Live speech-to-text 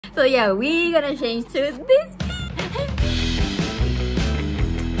So yeah, we're gonna change to this.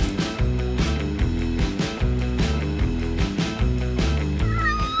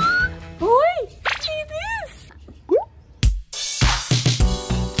 Boy, see this?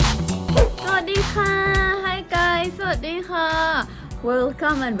 สวัสดีค่ะ Hi guys สวัสดีค่ะ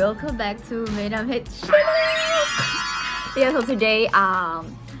Welcome and welcome back to Maynumpetch channel. Yeah, so today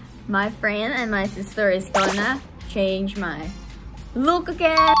my friend and my sister is gonna change my look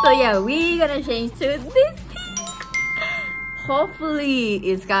again. So yeah, we're gonna change to this pink. Hopefully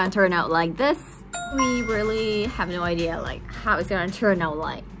it's gonna turn out like this. We really have no idea like how it's gonna turn out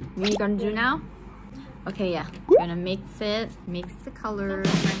like. What are you gonna do now? Okay, yeah, we're gonna mix the colors.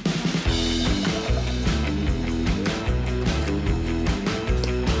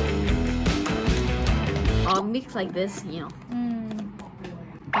 I'll mix like this, you know.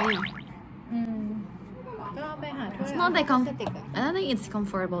 It's not that I don't think it's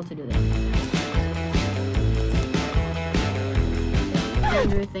comfortable to do that. How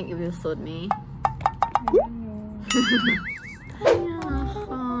do you think it will suit me?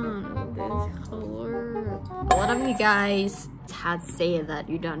 This color. A lot of you guys had said that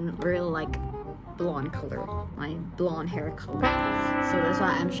you don't really like blonde color, my blonde hair color. So that's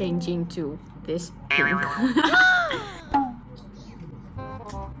why I'm changing to this pink.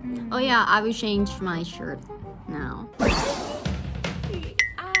 Oh yeah, I will change my shirt now. I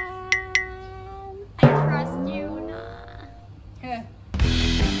trust you, nah.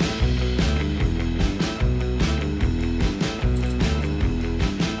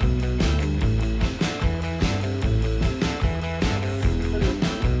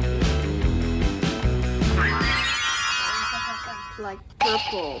 Like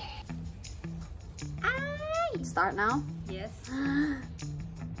purple. Start now? Yes.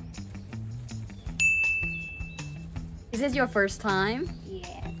 Is this your first time?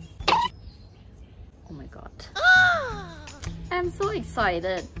 Yes. Oh my god. I'm so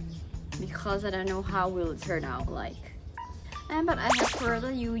excited because I don't know how will it turn out like. But I have heard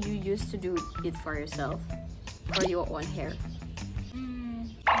that you used to do it for yourself, for your own hair.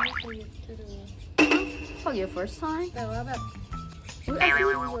 I used to do. For your first time? แต่ว่าแบบ You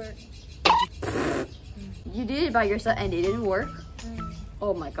actually work. You did it by yourself and it didn't work?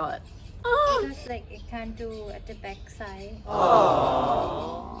 Oh my god. Just like it can't do at the back side.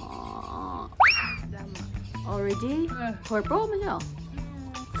 Already? Purple ไม่ใช่เหรอ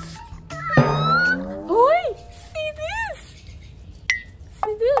Oi! See this!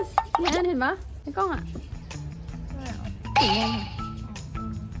 See this! แอนเห็นปะในกล้องอ่ะ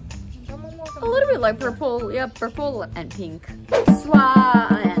A little bit like purple, yeah, purple and pink. Swar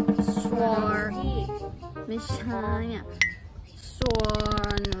ไม่ใช่อ่ะ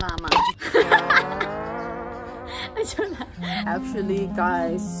Swan llama. Actually,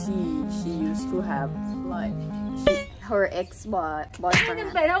 guys, she used to have like her boyfriend.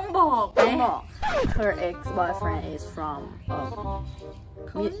 Her ex-boyfriend is from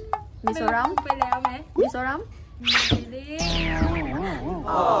Mizoram. Mizoram.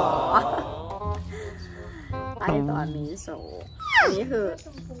 I thought Mizo. อันนี้คือ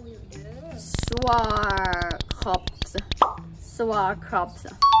Swarkrops.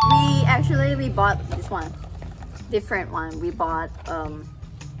 We bought this one, different one. We bought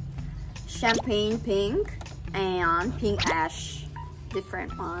champagne pink and pink ash,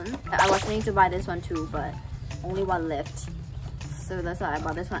 different one. I was thinking to buy this one too, but only one left. So that's why I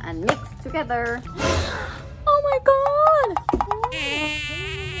bought this one and mixed together. Oh my god!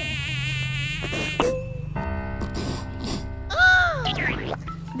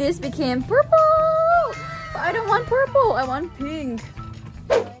 This became purple! But I don't want purple, I want pink.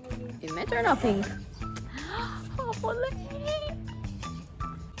 It may turn out pink.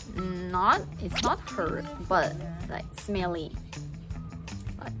 It's not hurt, but like smelly.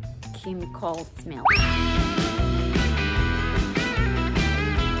 Like chemical smell.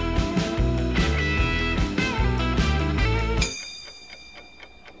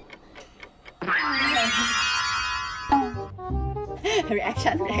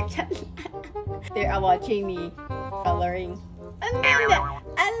 Reaction. They are watching me coloring.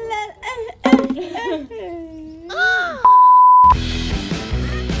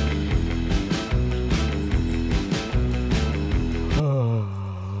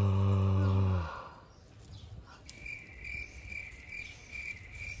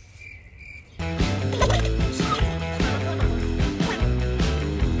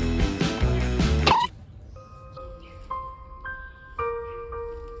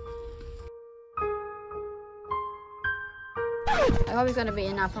 I hope it's gonna be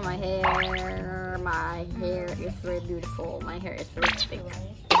enough for my hair. My hair is very beautiful. My hair is very thick.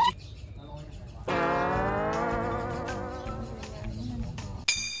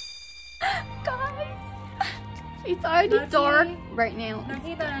 It's already dark right now. แล้ว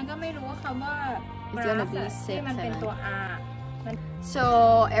ที่ตอนนั้นก็ไม่รู้ว่าคำว่า It's gonna be brass ที่มันเป็นตัว R So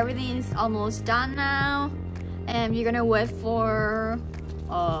everything is almost done now, and you're gonna wait for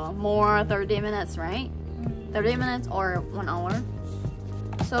more 30 minutes, right? 30 minutes or 1 hour.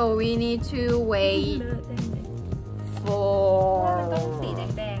 So we need to wait for. มันต้องสีแ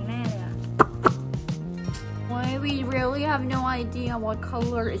ดงๆแน่เลยอะ Why we really have no idea what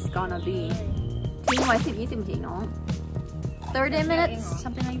color it's gonna be. ทิ้งไว้10-20 นาทีเนาะ 30 minutes,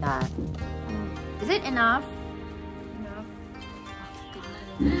 something like that. Is it enough?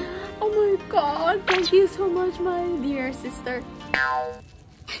 Oh my god, thank you so much, my dear sister.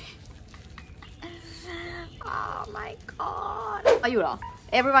 Oh my god. Are you wrong?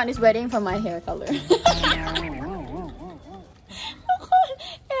 Everyone is waiting for my hair color.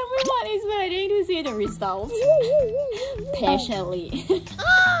 Everyone is waiting to see the results. Patiently.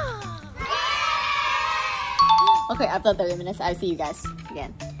 Okay, after 30 minutes, I'll see you guys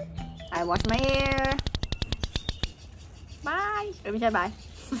again. I wash my hair. Bye. Let me say bye.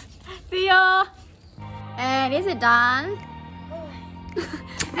 See ya. And is it done?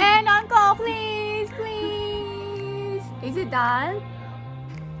 And don't go, please, please. Is it done?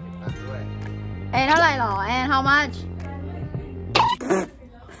 And how much? And how much?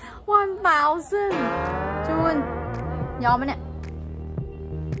 1,000. June. ยอมไหมเนี่ย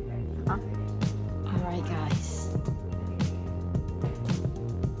Alright, guys.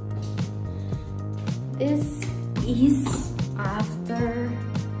 This is after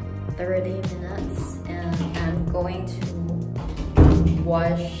 30 minutes, and I'm going to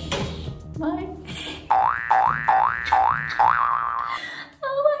wash my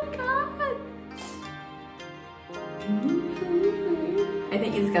oh my god, I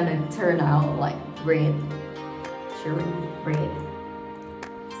think it's gonna turn out like red, cherry red.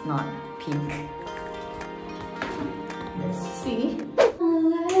 It's not pink. Let's see.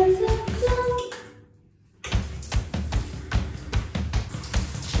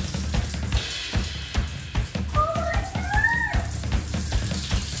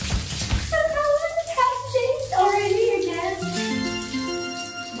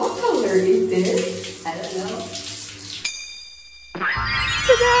 Is this? I don't know.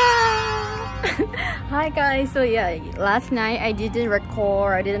 Ta-da! Hi guys, so yeah, last night I didn't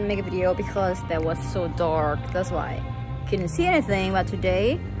record, I didn't make a video because that was so dark. That's why I couldn't see anything. But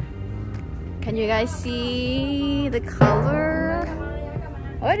today, can you guys see the color?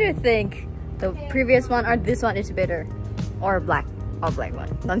 What do you think? The previous one or this one is better? Or black? Or black one?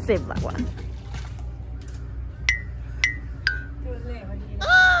 Don't say black one.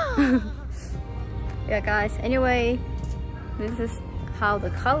 Yeah guys, anyway, this is how the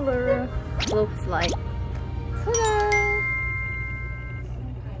color looks like. Ta-da!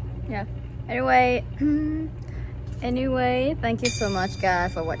 Yeah, anyway, thank you so much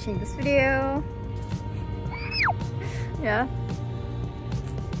guys for watching this video. Yeah,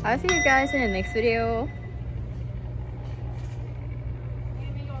 I'll see you guys in the next video.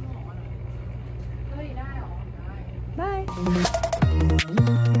 Bye.